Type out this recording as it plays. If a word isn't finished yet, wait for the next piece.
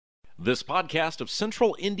This podcast of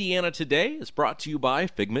Central Indiana Today is brought to you by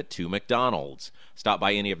Figment 2 McDonald's. Stop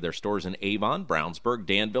by any of their stores in Avon, Brownsburg,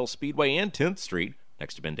 Danville, Speedway, and 10th Street,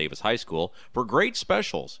 next to Ben Davis High School, for great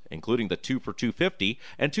specials, including the 2 for $2.50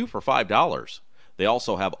 and 2 for $5. They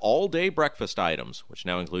also have all-day breakfast items, which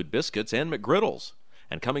now include biscuits and McGriddles.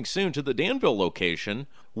 And coming soon to the Danville location,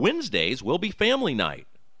 Wednesdays will be family night.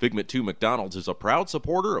 Figment 2 McDonald's is a proud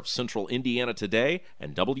supporter of Central Indiana Today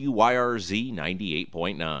and WYRZ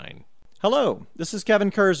 98.9. Hello, this is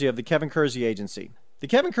Kevin Kersey of the Kevin Kersey Agency. The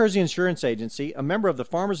Kevin Kersey Insurance Agency, a member of the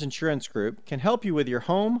Farmers Insurance Group, can help you with your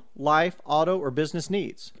home, life, auto, or business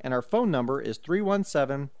needs. And our phone number is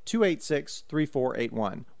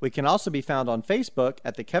 317-286-3481. We can also be found on Facebook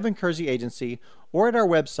at the Kevin Kersey Agency or at our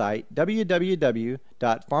website,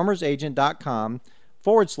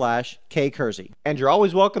 www.farmersagent.com/K Kersey. And you're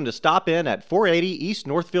always welcome to stop in at 480 East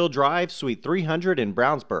Northfield Drive, Suite 300 in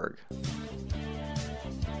Brownsburg.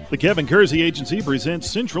 The Kevin Kersey Agency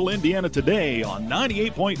presents Central Indiana Today on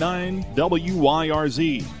 98.9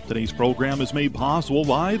 WYRZ. Today's program is made possible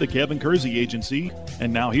by the Kevin Kersey Agency.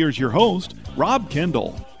 And now here's your host, Rob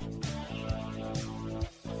Kendall.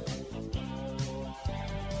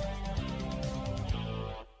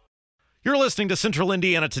 You're listening to Central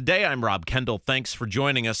Indiana Today. I'm Rob Kendall. Thanks for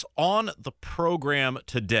joining us on the program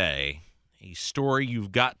today. A story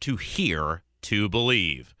you've got to hear to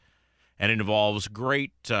believe. And it involves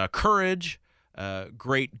great courage,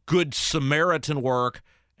 great good Samaritan work,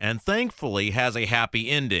 and thankfully has a happy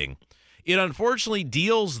ending. It unfortunately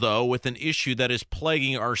deals, though, with an issue that is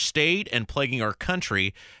plaguing our state and plaguing our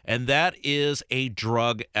country, and that is a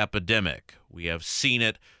drug epidemic. We have seen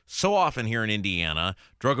it so often here in Indiana,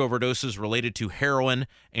 drug overdoses related to heroin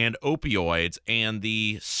and opioids, and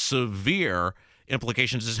the severe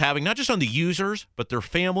implications is having not just on the users, but their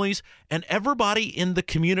families and everybody in the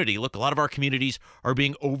community. Look, a lot of our communities are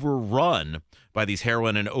being overrun by these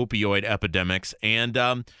heroin and opioid epidemics. And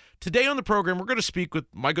today on the program, we're going to speak with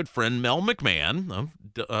my good friend Mel McMahon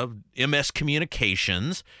of MS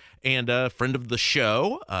Communications and a friend of the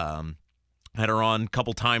show. Had her on a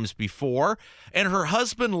couple times before, and her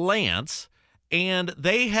husband Lance, and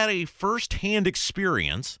they had a firsthand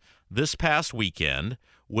experience this past weekend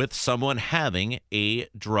with someone having a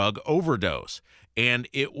drug overdose. And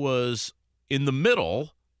it was in the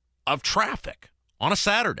middle of traffic on a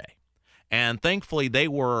Saturday. And thankfully, they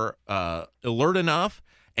were alert enough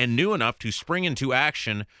and knew enough to spring into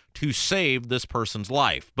action to save this person's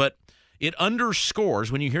life. But it underscores,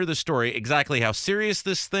 when you hear this story, exactly how serious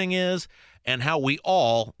this thing is and how we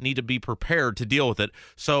all need to be prepared to deal with it.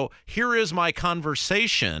 So here is my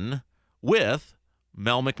conversation with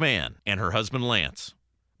Mel McMahon and her husband, Lance.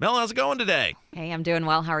 Mel, how's it going today? Hey, I'm doing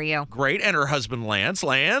well. How are you? Great. And her husband, Lance.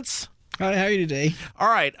 Lance? Hi, how are you today? All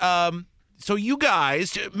right. So you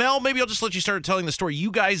guys, Mel, maybe I'll just let you start telling the story. You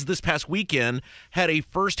guys this past weekend had a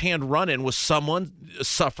firsthand run-in with someone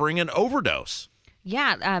suffering an overdose.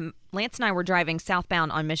 Yeah, Lance and I were driving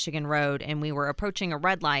southbound on Michigan Road, and we were approaching a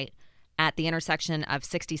red light at the intersection of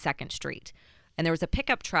 62nd Street. And there was a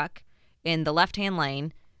pickup truck in the left-hand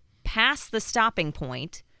lane past the stopping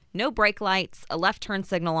point. No brake lights, a left turn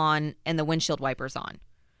signal on, and the windshield wipers on.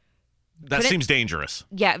 That seems dangerous.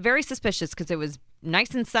 Yeah, very suspicious because it was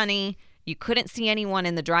nice and sunny. You couldn't see anyone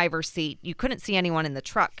in the driver's seat. You couldn't see anyone in the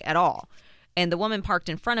truck at all. And the woman parked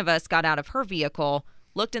in front of us got out of her vehicle,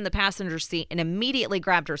 looked in the passenger seat, and immediately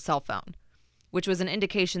grabbed her cell phone, which was an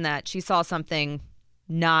indication that she saw something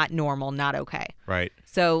not normal, not okay. Right.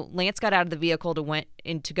 So Lance got out of the vehicle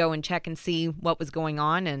to go and check and see what was going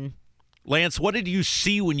on, and Lance, what did you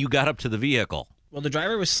see when you got up to the vehicle? Well, the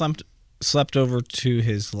driver was slept over to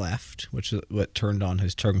his left, which is what turned on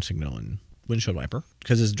his turn signal and windshield wiper.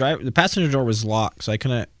 Because the passenger door was locked, so I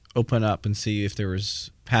couldn't open up and see if there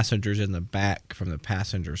was passengers in the back from the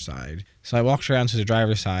passenger side. So I walked around to the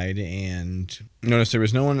driver's side and noticed there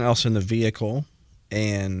was no one else in the vehicle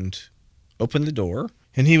and opened the door.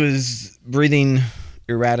 And he was breathing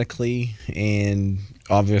erratically and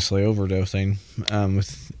obviously overdosing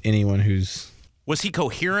with anyone who's... Was he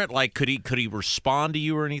coherent? Like, could he respond to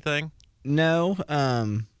you or anything? No.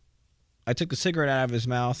 I took the cigarette out of his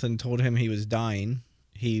mouth and told him he was dying.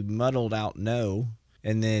 He muddled out no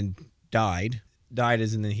and then died. Died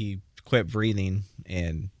as in that he quit breathing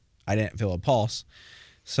and I didn't feel a pulse.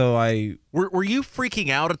 So I... Were you freaking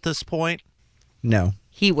out at this point? No.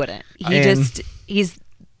 He wouldn't. He's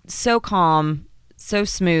so calm, so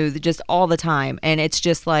smooth, just all the time. And it's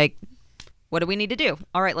just like, what do we need to do?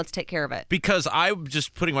 All right, let's take care of it. Because I'm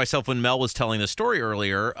just putting myself, when Mel was telling the story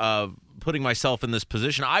earlier, putting myself in this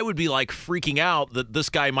position, I would be like freaking out that this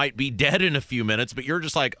guy might be dead in a few minutes, but you're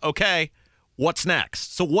just like, okay, What's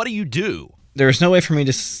next? So what do you do? There was no way for me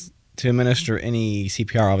to administer any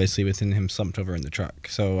CPR, obviously, within him slumped over in the truck.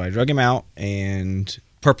 So I drug him out and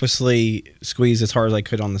purposely squeezed as hard as I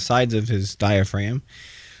could on the sides of his diaphragm.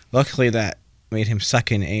 Luckily, that made him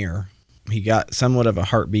suck in air. He got somewhat of a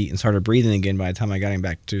heartbeat and started breathing again by the time I got him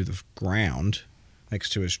back to the ground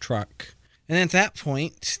next to his truck. And at that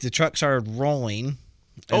point, the truck started rolling.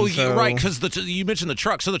 You're right, because you mentioned the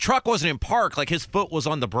truck. So the truck wasn't in park, like his foot was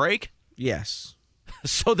on the brake? Yes.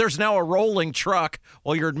 So there's now a rolling truck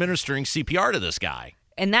while you're administering CPR to this guy.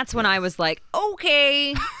 And that's when I was like,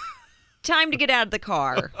 okay, time to get out of the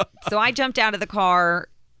car. So I jumped out of the car,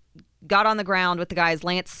 got on the ground with the guys.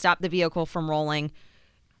 Lance stopped the vehicle from rolling.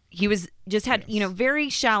 He had very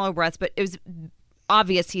shallow breaths, but it was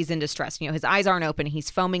obvious he's in distress. His eyes aren't open.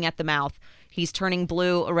 He's foaming at the mouth. He's turning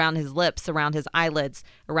blue around his lips, around his eyelids,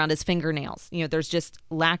 around his fingernails. There's just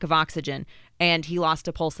lack of oxygen, and he lost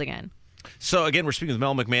a pulse again. So, again, we're speaking with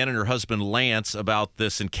Mel McMahon and her husband, Lance, about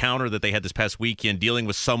this encounter that they had this past weekend dealing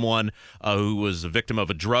with someone who was a victim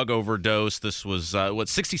of a drug overdose. This was,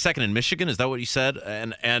 62nd in Michigan? Is that what you said?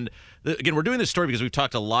 And again, we're doing this story because we've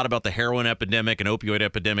talked a lot about the heroin epidemic and opioid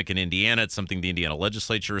epidemic in Indiana. It's something the Indiana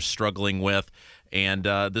legislature is struggling with. And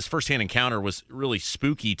this firsthand encounter was really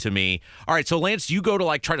spooky to me. All right, so, Lance, you go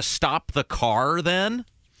to, try to stop the car then?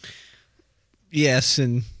 Yes,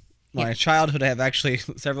 and my childhood, I have actually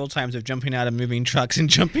several times of jumping out of moving trucks and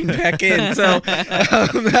jumping back in. So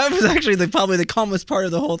that was actually probably the calmest part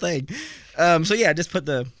of the whole thing. Just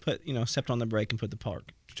stepped on the brake and put the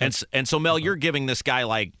park. And so, Mel, you're giving this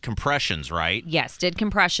guy compressions, right? Yes, did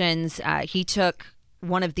compressions. He took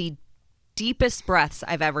one of the deepest breaths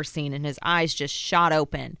I've ever seen, and his eyes just shot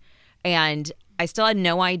open. And I still had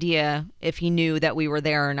no idea if he knew that we were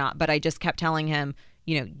there or not, but I just kept telling him,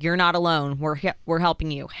 you're not alone. We're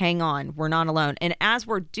helping you. Hang on. We're not alone. And as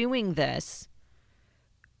we're doing this,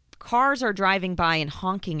 cars are driving by and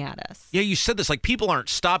honking at us. Yeah, you said this. People aren't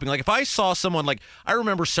stopping. If I saw someone, I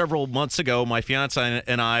remember several months ago, my fiance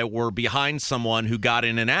and I were behind someone who got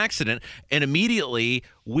in an accident, and immediately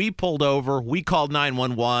we pulled over. We called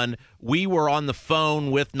 911. We were on the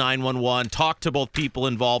phone with 911, talked to both people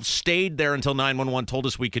involved, stayed there until 911 told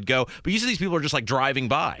us we could go. But usually these people are just driving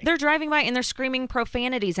by. They're driving by and they're screaming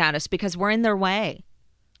profanities at us because we're in their way.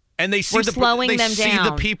 And they see We're slowing them see the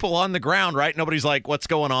down. people on the ground, right? Nobody's like, what's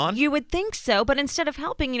going on? You would think so, but instead of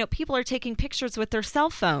helping, people are taking pictures with their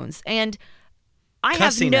cell phones. And I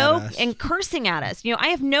cussing have at us. and cursing at us. I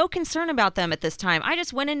have no concern about them at this time. I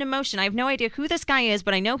just went into motion. I have no idea who this guy is,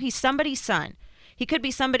 but I know he's somebody's son. He could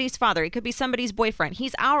be somebody's father. He could be somebody's boyfriend.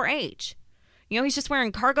 He's our age. He's just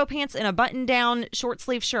wearing cargo pants and a button-down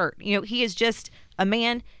short-sleeve shirt. He is just a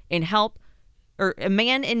man in help, or a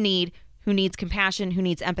man in need, who needs compassion, who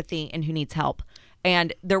needs empathy, and who needs help.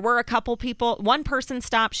 And there were a couple people. One person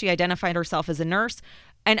stopped. She identified herself as a nurse.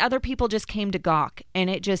 And other people just came to gawk.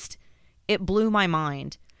 And it blew my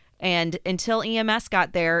mind. And until EMS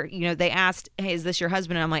got there, they asked, hey, is this your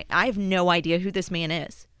husband? And I'm like, I have no idea who this man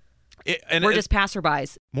is. We're just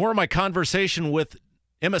passerbys. More of my conversation with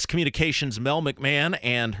MS Communications' Mel McMahon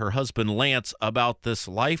and her husband Lance about this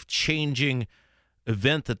life-changing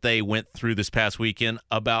event that they went through this past weekend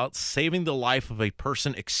about saving the life of a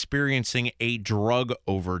person experiencing a drug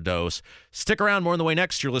overdose. Stick around, more on the way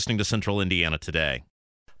next. You're listening to Central Indiana Today.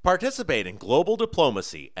 Participate in global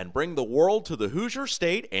diplomacy and bring the world to the Hoosier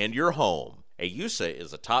State and your home. AUSA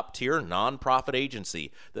is a top-tier nonprofit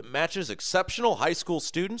agency that matches exceptional high school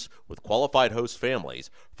students with qualified host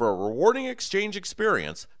families for a rewarding exchange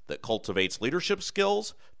experience that cultivates leadership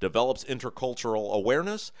skills, develops intercultural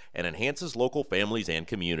awareness, and enhances local families and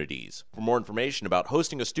communities. For more information about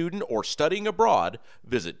hosting a student or studying abroad,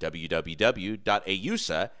 visit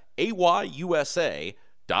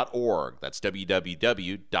www.ayusa.org. That's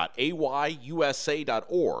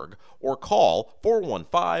www.ayusa.org, or call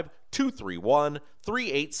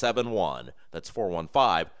 415-231-3871. That's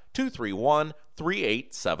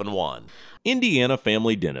 415-231-3871. Indiana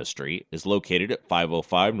Family Dentistry is located at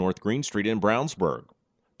 505 North Green Street in Brownsburg.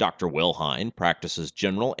 Dr. Will Hine practices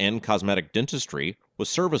general and cosmetic dentistry with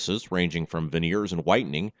services ranging from veneers and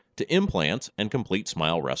whitening to implants and complete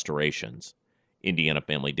smile restorations. Indiana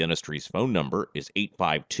Family Dentistry's phone number is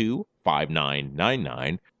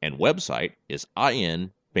 852-5999 and website is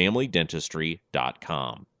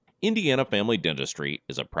infamilydentistry.com. Indiana Family Dentistry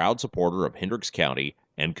is a proud supporter of Hendricks County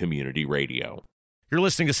and community radio. You're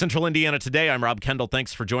listening to Central Indiana Today. I'm Rob Kendall.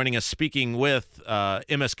 Thanks for joining us. Speaking with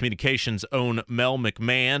MS Communications' own Mel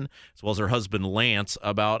McMahon, as well as her husband Lance,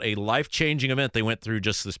 about a life-changing event they went through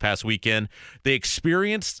just this past weekend. They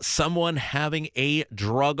experienced someone having a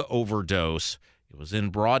drug overdose It was in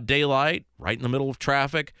broad daylight, right in the middle of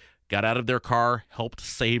traffic, got out of their car, helped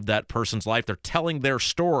save that person's life. They're telling their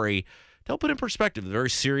story to help put in perspective the very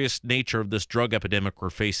serious nature of this drug epidemic we're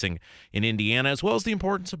facing in Indiana, as well as the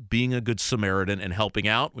importance of being a good Samaritan and helping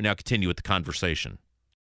out. We now continue with the conversation.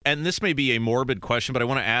 And this may be a morbid question, but I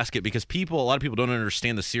want to ask it because a lot of people don't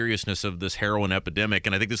understand the seriousness of this heroin epidemic,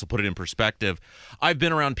 and I think this will put it in perspective. I've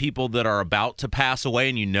been around people that are about to pass away,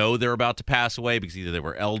 and you know they're about to pass away because either they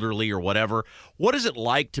were elderly or whatever. What is it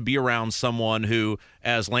like to be around someone who,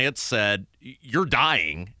 as Lance said, you're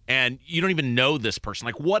dying, and you don't even know this person?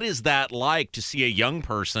 Like, what is that like to see a young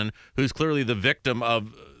person who's clearly the victim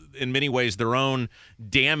of, in many ways, their own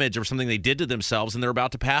damage or something they did to themselves, and they're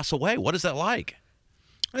about to pass away? What is that like?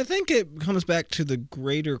 I think it comes back to the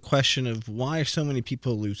greater question of why so many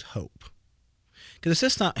people lose hope. Because it's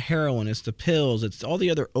just not heroin, it's the pills, it's all the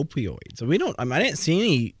other opioids. I didn't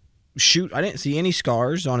see any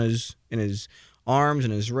scars in his arms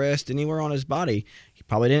and his wrist, anywhere on his body. He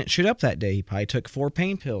probably didn't shoot up that day. He probably took 4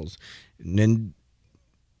 pain pills and then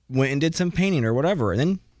went and did some painting or whatever.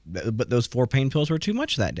 But those 4 pain pills were too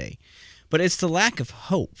much that day. But it's the lack of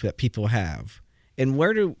hope that people have. And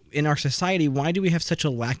in our society, why do we have such a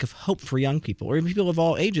lack of hope for young people or even people of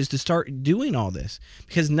all ages to start doing all this?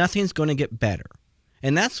 Because nothing's going to get better.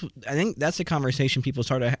 And I think that's the conversation people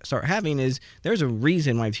start having is there's a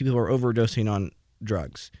reason why people are overdosing on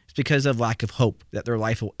drugs. It's because of lack of hope that their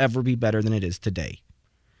life will ever be better than it is today.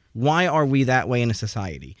 Why are we that way in a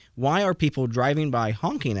society? Why are people driving by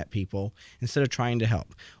honking at people instead of trying to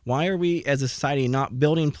help? Why are we as a society not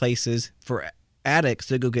building places for addicts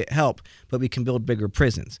to go get help, but we can build bigger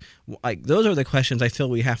prisons? Like, those are the questions I feel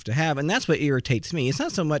we have to have, and that's what irritates me. It's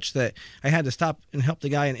not so much that I had to stop and help the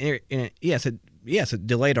guy, and yes, it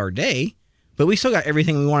delayed our day, but we still got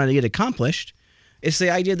everything we wanted to get accomplished. It's the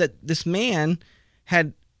idea that this man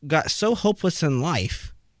had got so hopeless in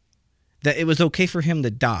life that it was okay for him to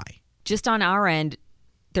die. Just on our end,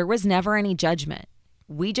 there was never any judgment.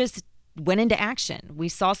 We just went into action. We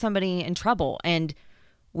saw somebody in trouble, and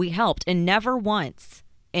we helped. And never once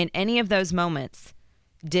in any of those moments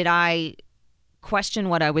did I question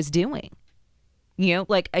what I was doing.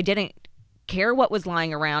 Like, I didn't care what was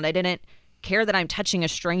lying around. I didn't care that I'm touching a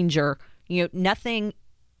stranger. Nothing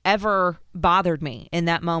ever bothered me in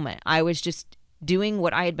that moment. I was just doing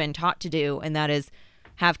what I had been taught to do, and that is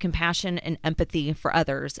have compassion and empathy for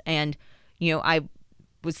others. And, I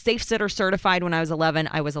was Safe Sitter certified when I was 11.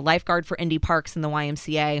 I was a lifeguard for Indy Parks in the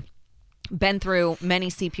YMCA. Been through many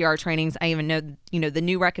CPR trainings. I even know, the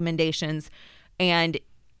new recommendations, and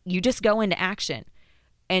you just go into action.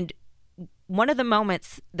 And one of the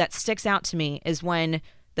moments that sticks out to me is when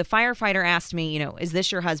the firefighter asked me, is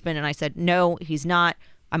this your husband? And I said, no, he's not.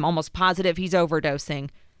 I'm almost positive he's overdosing.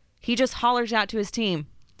 He just hollers out to his team,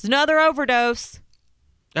 it's another overdose.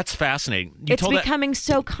 That's fascinating. It's becoming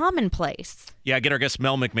so commonplace. Yeah, get our guest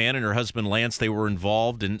Mel McMahon and her husband Lance. They were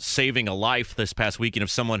involved in saving a life this past weekend of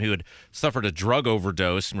someone who had suffered a drug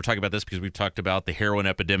overdose. And we're talking about this because we've talked about the heroin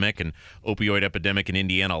epidemic and opioid epidemic in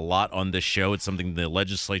Indiana a lot on this show. It's something the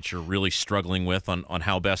legislature really struggling with on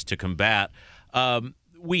how best to combat.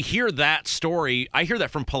 We hear that story. I hear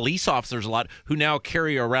that from police officers a lot who now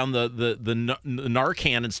carry around the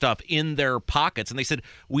Narcan and stuff in their pockets. And they said,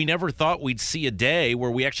 we never thought we'd see a day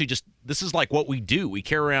where we actually this is like what we do. We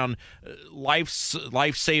carry around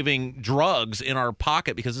life-saving drugs in our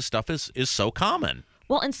pocket because this stuff is so common.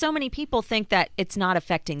 Well, and so many people think that it's not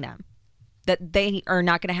affecting them, that they are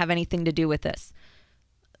not going to have anything to do with this.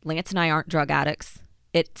 Lance and I aren't drug addicts.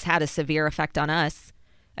 It's had a severe effect on us.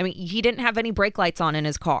 I mean, he didn't have any brake lights on in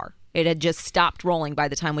his car. It had just stopped rolling by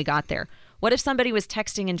the time we got there. What if somebody was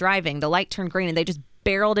texting and driving, the light turned green, and they just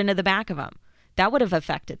barreled into the back of him? That would have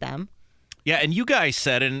affected them. Yeah, and you guys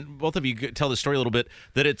said, and both of you tell the story a little bit,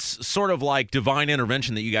 that it's sort of like divine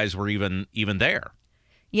intervention that you guys were even there.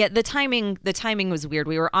 Yeah, the timing was weird.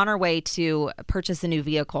 We were on our way to purchase a new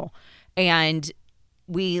vehicle, and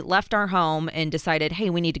we left our home and decided, hey,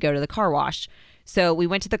 we need to go to the car wash. So we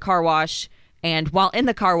went to the car wash. And while in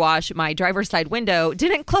the car wash, my driver's side window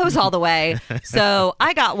didn't close all the way. So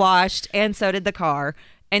I got washed, and so did the car.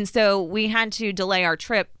 And so we had to delay our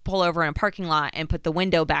trip, pull over in a parking lot, and put the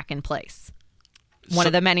window back in place. One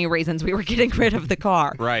of the many reasons we were getting rid of the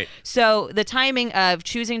car. Right. So the timing of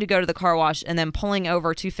choosing to go to the car wash and then pulling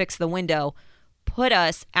over to fix the window put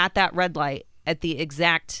us at that red light at the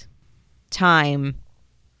exact time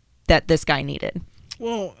that this guy needed.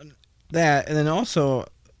 Well, that, and then also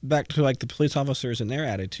back to like the police officers and their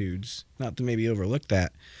attitudes, not to maybe overlook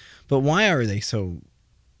that, but why are they so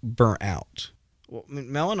burnt out? Well,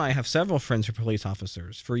 Mel and I have several friends who are police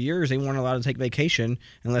officers. For years, they weren't allowed to take vacation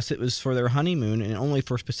unless it was for their honeymoon and only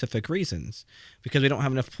for specific reasons, because we don't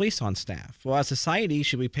have enough police on staff. Well, as a society,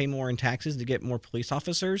 should we pay more in taxes to get more police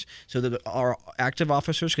officers so that our active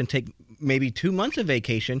officers can take maybe 2 months of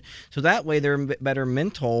vacation, so that way they're in better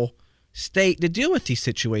mental state to deal with these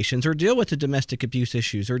situations, or deal with the domestic abuse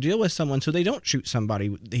issues, or deal with someone so they don't shoot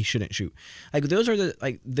somebody they shouldn't shoot. Like, those are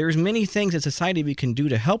there's many things as society we can do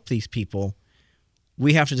to help these people.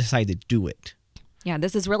 We have to decide to do it. Yeah,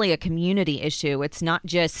 this is really a community issue. It's not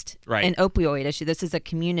just an opioid issue. This is a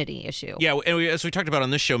community issue. Yeah, and as we talked about on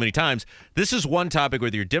this show many times, this is one topic,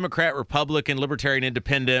 whether you're Democrat, Republican, Libertarian,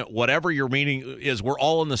 Independent, whatever your meaning is, we're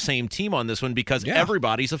all on the same team on this one because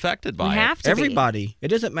everybody's affected by we it. Have to Everybody. be. It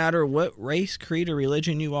doesn't matter what race, creed, or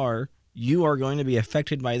religion you are going to be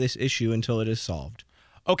affected by this issue until it is solved.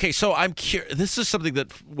 Okay, so I'm curious. This is something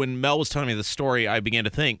that when Mel was telling me the story, I began to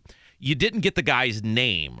think. You didn't get the guy's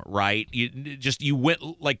name, right? You went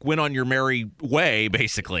on your merry way,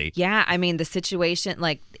 basically. Yeah, I mean, the situation,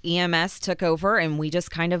 like EMS took over and we just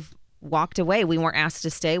kind of walked away. We weren't asked to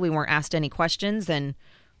stay. We weren't asked any questions, and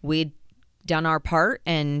we'd done our part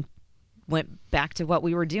and went back to what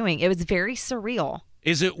we were doing. It was very surreal.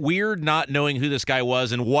 Is it weird not knowing who this guy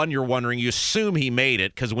was? And one, you're wondering, you assume he made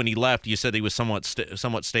it because when he left, you said he was somewhat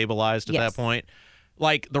stabilized at that point.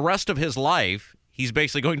 Like the rest of his life, he's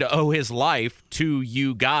basically going to owe his life to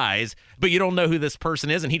you guys, but you don't know who this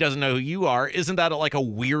person is and he doesn't know who you are. Isn't that like a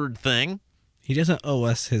weird thing? He doesn't owe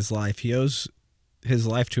us his life. He owes his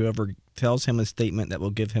life to whoever tells him a statement that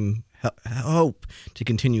will give him hope to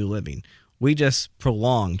continue living. We just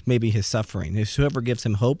prolonged maybe his suffering. It's whoever gives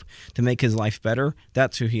him hope to make his life better,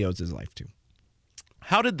 that's who he owes his life to.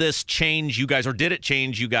 How did this change you guys, or did it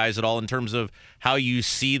change you guys at all in terms of how you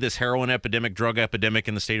see this heroin epidemic, drug epidemic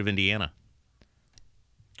in the state of Indiana?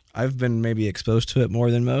 I've been maybe exposed to it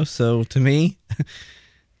more than most. So to me,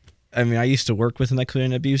 I mean, I used to work with neglected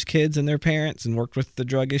and abused kids and their parents and worked with the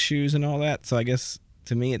drug issues and all that. So I guess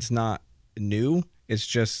to me, it's not new. It's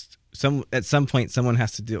just at some point, someone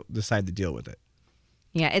has to decide to deal with it.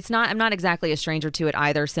 Yeah, I'm not exactly a stranger to it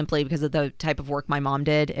either, simply because of the type of work my mom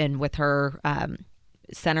did and with her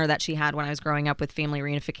center that she had when I was growing up with family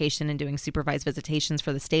reunification and doing supervised visitations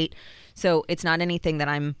for the state. So it's not anything that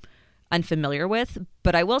I'm unfamiliar with,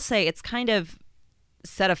 but I will say it's kind of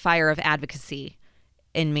set a fire of advocacy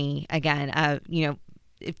in me again.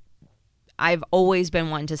 I've always been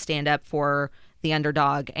one to stand up for the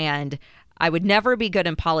underdog, and I would never be good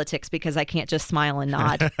in politics because I can't just smile and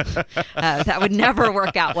nod. That would never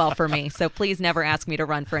work out well for me. So please never ask me to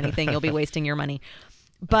run for anything. You'll be wasting your money.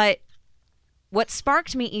 But what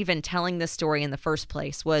sparked me even telling this story in the first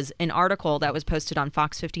place was an article that was posted on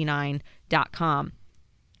fox59.com.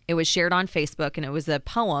 It was shared on Facebook, and it was a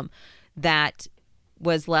poem that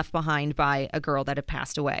was left behind by a girl that had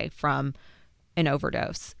passed away from an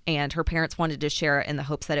overdose. And her parents wanted to share it in the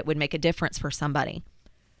hopes that it would make a difference for somebody.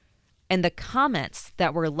 And the comments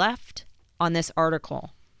that were left on this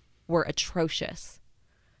article were atrocious.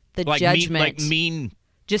 The judgment. Mean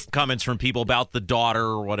just comments from people about the daughter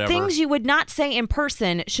or whatever. Things you would not say in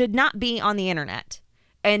person should not be on the internet.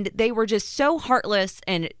 And they were just so heartless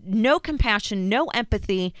and no compassion, no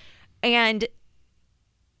empathy. And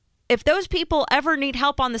if those people ever need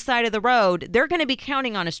help on the side of the road, they're going to be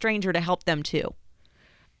counting on a stranger to help them too.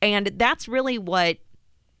 And that's really what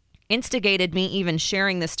instigated me even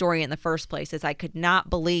sharing this story in the first place, is I could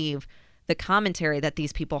not believe the commentary that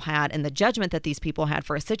these people had and the judgment that these people had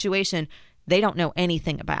for a situation they don't know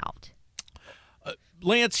anything about.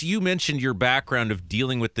 Lance, you mentioned your background of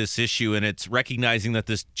dealing with this issue, and it's recognizing that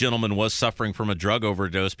this gentleman was suffering from a drug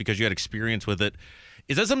overdose because you had experience with it.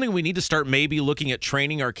 Is that something we need to start maybe looking at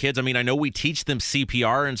training our kids? I mean, I know we teach them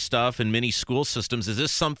CPR and stuff in many school systems. Is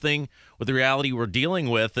this something with the reality we're dealing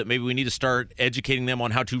with that maybe we need to start educating them on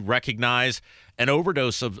how to recognize an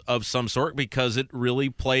overdose of some sort, because it really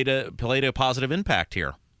played a positive impact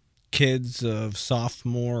here? Kids of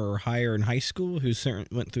sophomore or higher in high school who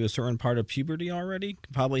went through a certain part of puberty already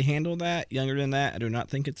could probably handle that. Younger than that, I do not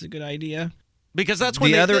think it's a good idea. Because that's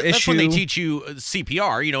when that's when they teach you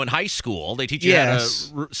CPR. In high school, they teach you how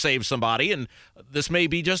to save somebody, and this may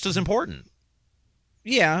be just as important.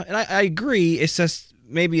 Yeah, and I agree. It's just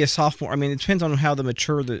maybe a sophomore. I mean, it depends on how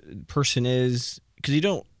mature the person is, because you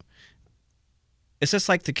don't. It's just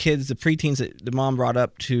like the kids, the preteens that the mom brought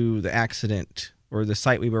up to the accident or the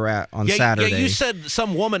site we were at on Saturday. Yeah, you said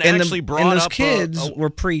some woman actually brought up... And those kids were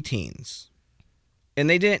preteens. And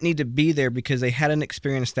they didn't need to be there because they hadn't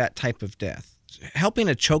experienced that type of death. Helping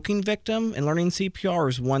a choking victim and learning CPR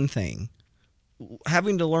is one thing.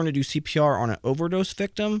 Having to learn to do CPR on an overdose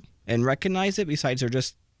victim and recognize it, besides they're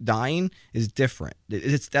just dying, is different.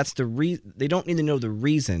 They don't need to know the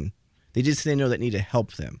reason. They just need to know that need to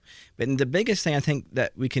help them. But the biggest thing I think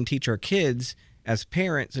that we can teach our kids as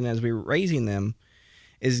parents and as we're raising them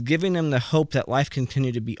is giving them the hope that life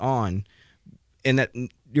continue to be on, and that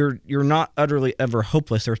you're not utterly ever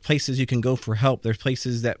hopeless. There's places you can go for help. There's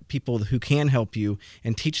places that people who can help you,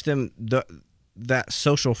 and teach them that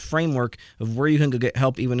social framework of where you can go get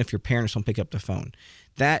help even if your parents don't pick up the phone.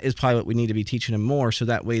 That is probably what we need to be teaching them more, so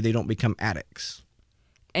that way they don't become addicts.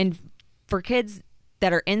 And for kids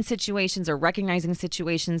that are in situations or recognizing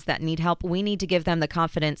situations that need help, we need to give them the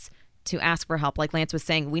confidence to ask for help. Like Lance was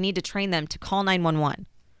saying, we need to train them to call 911.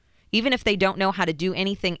 Even if they don't know how to do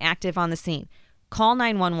anything active on the scene, call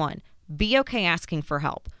 911. Be okay asking for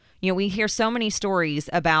help. We hear so many stories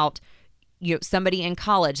about somebody in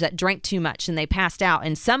college that drank too much and they passed out,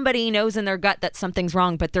 and somebody knows in their gut that something's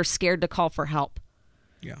wrong, but they're scared to call for help.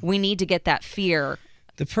 Yeah. We need to get that fear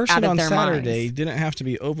The person out of on their Saturday minds. Didn't have to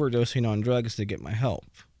be overdosing on drugs to get my help.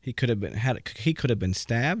 He could have been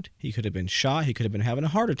stabbed. He could have been shot. He could have been having a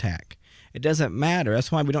heart attack. It doesn't matter.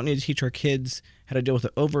 That's why we don't need to teach our kids how to deal with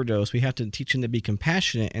an overdose. We have to teach them to be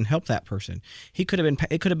compassionate and help that person. It could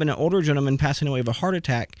have been an older gentleman passing away of a heart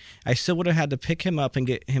attack. I still would have had to pick him up and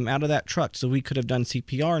get him out of that truck, so we could have done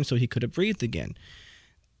CPR and so he could have breathed again.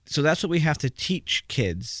 So that's what we have to teach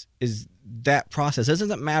kids, is that process. It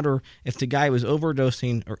doesn't matter if the guy was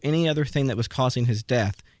overdosing or any other thing that was causing his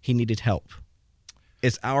death. He needed help.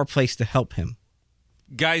 It's our place to help him.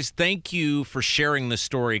 Guys, thank you for sharing this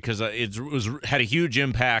story, because it had a huge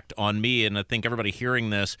impact on me, and I think everybody hearing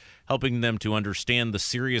this, helping them to understand the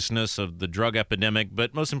seriousness of the drug epidemic,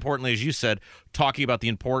 but most importantly, as you said, talking about the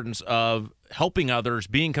importance of helping others,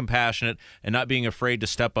 being compassionate, and not being afraid to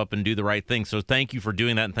step up and do the right thing. So thank you for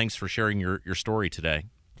doing that, and thanks for sharing your story today.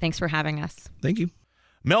 Thanks for having us. Thank you.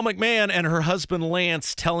 Mel McMahon and her husband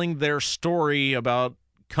Lance telling their story about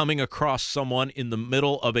coming across someone in the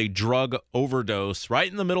middle of a drug overdose, right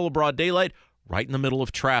in the middle of broad daylight, right in the middle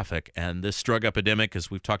of traffic. And this drug epidemic, as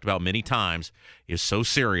we've talked about many times, is so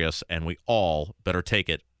serious, and we all better take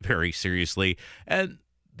it very seriously. And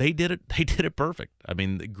they did it. They did it perfect. I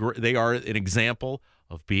mean, they are an example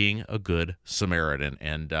of being a good Samaritan.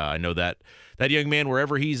 And I know that young man,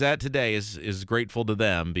 wherever he's at today, is grateful to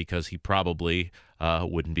them, because he probably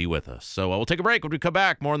wouldn't be with us. So we'll take a break. When we come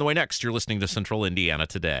back, more on the way next. You're listening to Central Indiana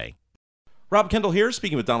Today. Rob Kendall here,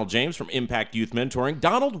 speaking with Donald James from Impact Youth Mentoring.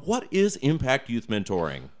 Donald, what is Impact Youth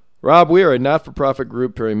Mentoring? Rob, we are a not-for-profit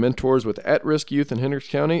group pairing mentors with at-risk youth in Hendricks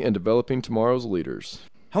County and developing tomorrow's leaders.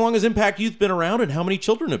 How long has Impact Youth been around, and how many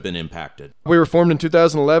children have been impacted? We were formed in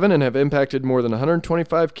 2011 and have impacted more than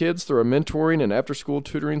 125 kids through our mentoring and after-school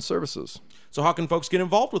tutoring services. So how can folks get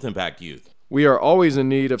involved with Impact Youth? We are always in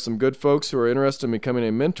need of some good folks who are interested in becoming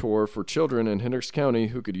a mentor for children in Hendricks County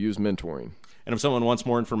who could use mentoring. And if someone wants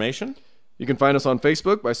more information? You can find us on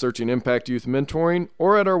Facebook by searching Impact Youth Mentoring,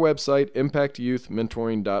 or at our website,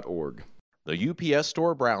 impactyouthmentoring.org. The UPS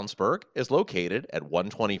Store Brownsburg is located at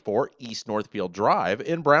 124 East Northfield Drive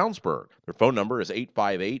in Brownsburg. Their phone number is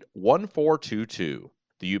 858-1422.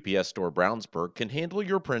 The UPS Store Brownsburg can handle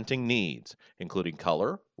your printing needs, including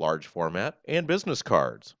color, large format, and business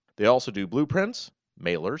cards. They also do blueprints,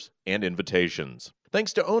 mailers, and invitations.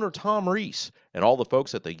 Thanks to owner Tom Reese and all the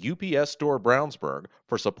folks at the UPS Store Brownsburg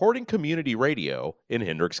for supporting community radio in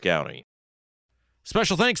Hendricks County.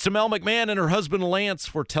 Special thanks to Mel McMahon and her husband Lance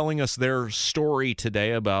for telling us their story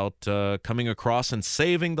today about coming across and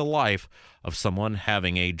saving the life of someone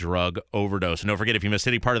having a drug overdose. And don't forget, if you missed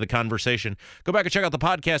any part of the conversation, go back and check out the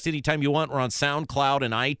podcast anytime you want. We're on SoundCloud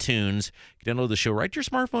and iTunes. You can download the show right to your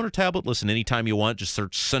smartphone or tablet. Listen anytime you want. Just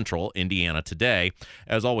search Central Indiana Today.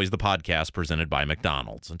 As always, the podcast presented by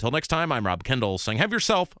McDonald's. Until next time, I'm Rob Kendall saying have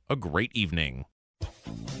yourself a great evening.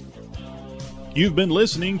 You've been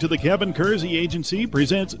listening to the Kevin Kersey Agency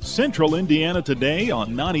presents Central Indiana Today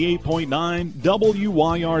on 98.9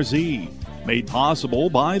 WYRZ. Made possible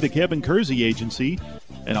by the Kevin Kersey Agency.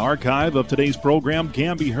 An archive of today's program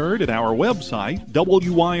can be heard at our website,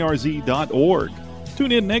 wyrz.org.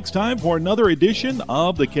 Tune in next time for another edition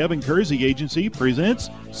of the Kevin Kersey Agency presents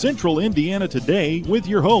Central Indiana Today with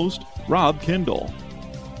your host, Rob Kendall.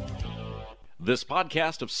 This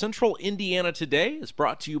podcast of Central Indiana Today is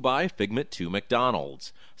brought to you by Figment 2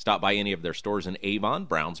 McDonald's. Stop by any of their stores in Avon,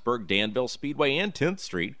 Brownsburg, Danville, Speedway, and 10th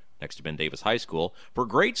Street, next to Ben Davis High School, for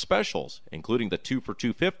great specials, including the 2 for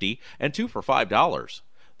 $2.50 and 2 for $5.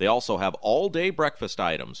 They also have all-day breakfast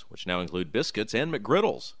items, which now include biscuits and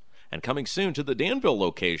McGriddles. And coming soon to the Danville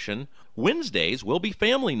location, Wednesdays will be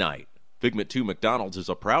family night. Figment 2 McDonald's is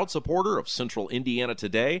a proud supporter of Central Indiana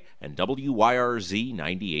Today and WYRZ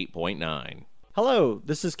 98.9. Hello,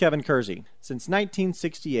 this is Kevin Kersey. Since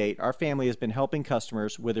 1968, our family has been helping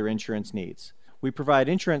customers with their insurance needs. We provide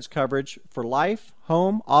insurance coverage for life,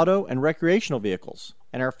 home, auto, and recreational vehicles.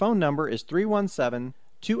 And our phone number is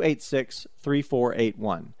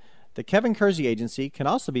 317-286-3481. The Kevin Kersey Agency can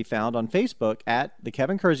also be found on Facebook at The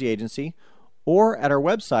Kevin Kersey Agency or at our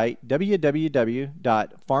website,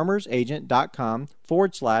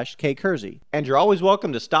 www.farmersagent.com/kkersey. And you're always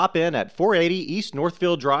welcome to stop in at 480 East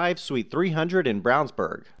Northfield Drive, Suite 300 in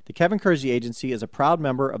Brownsburg. The Kevin Kersey Agency is a proud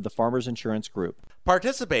member of the Farmers Insurance Group.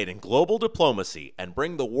 Participate in global diplomacy and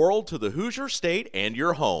bring the world to the Hoosier State and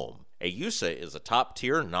your home. AUSA is a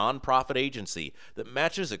top-tier nonprofit agency that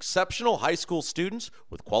matches exceptional high school students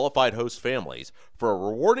with qualified host families for a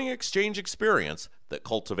rewarding exchange experience that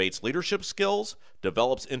cultivates leadership skills,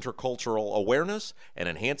 develops intercultural awareness, and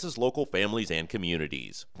enhances local families and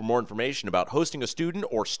communities. For more information about hosting a student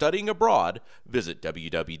or studying abroad, visit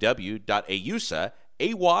www.ayusa.org.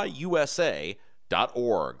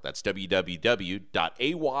 That's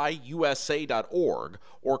www.ayusa.org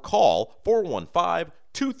or call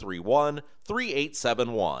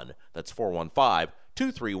 415-231-3871. That's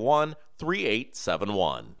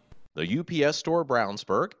 415-231-3871. The UPS Store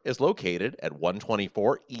Brownsburg is located at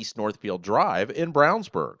 124 East Northfield Drive in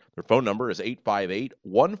Brownsburg. Their phone number is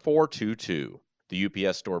 858-1422. The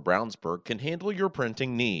UPS Store Brownsburg can handle your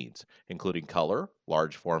printing needs, including color,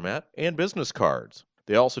 large format, and business cards.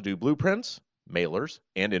 They also do blueprints, mailers,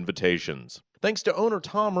 and invitations. Thanks to owner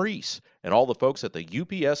Tom Reese and all the folks at the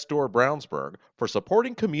UPS Store Brownsburg for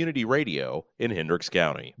supporting community radio in Hendricks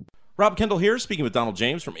County. Rob Kendall here, speaking with Donald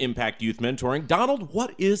James from Impact Youth Mentoring. Donald,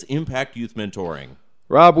 what is Impact Youth Mentoring?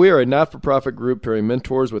 Rob, we are a not-for-profit group pairing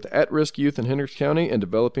mentors with at-risk youth in Hendricks County and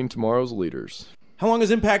developing tomorrow's leaders. How long has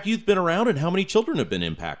Impact Youth been around and how many children have been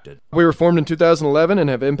impacted? We were formed in 2011 and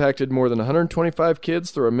have impacted more than 125 kids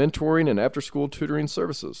through our mentoring and after-school tutoring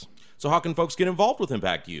services. So how can folks get involved with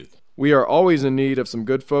Impact Youth? We are always in need of some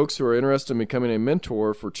good folks who are interested in becoming a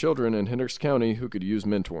mentor for children in Hendricks County who could use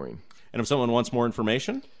mentoring. And if someone wants more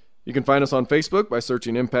information? You can find us on Facebook by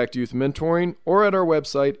searching Impact Youth Mentoring or at our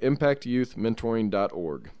website,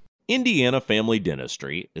 impactyouthmentoring.org. Indiana Family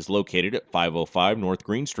Dentistry is located at 505 North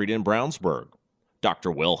Green Street in Brownsburg.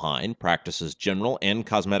 Dr. Will Hine practices general and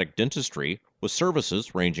cosmetic dentistry with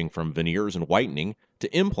services ranging from veneers and whitening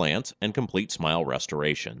to implants and complete smile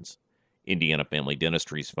restorations. Indiana Family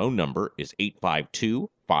Dentistry's phone number is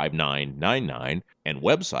 852-5999 and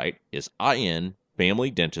website is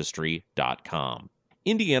infamilydentistry.com.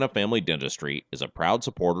 Indiana Family Dentistry is a proud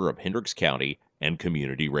supporter of Hendricks County and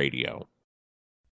community radio.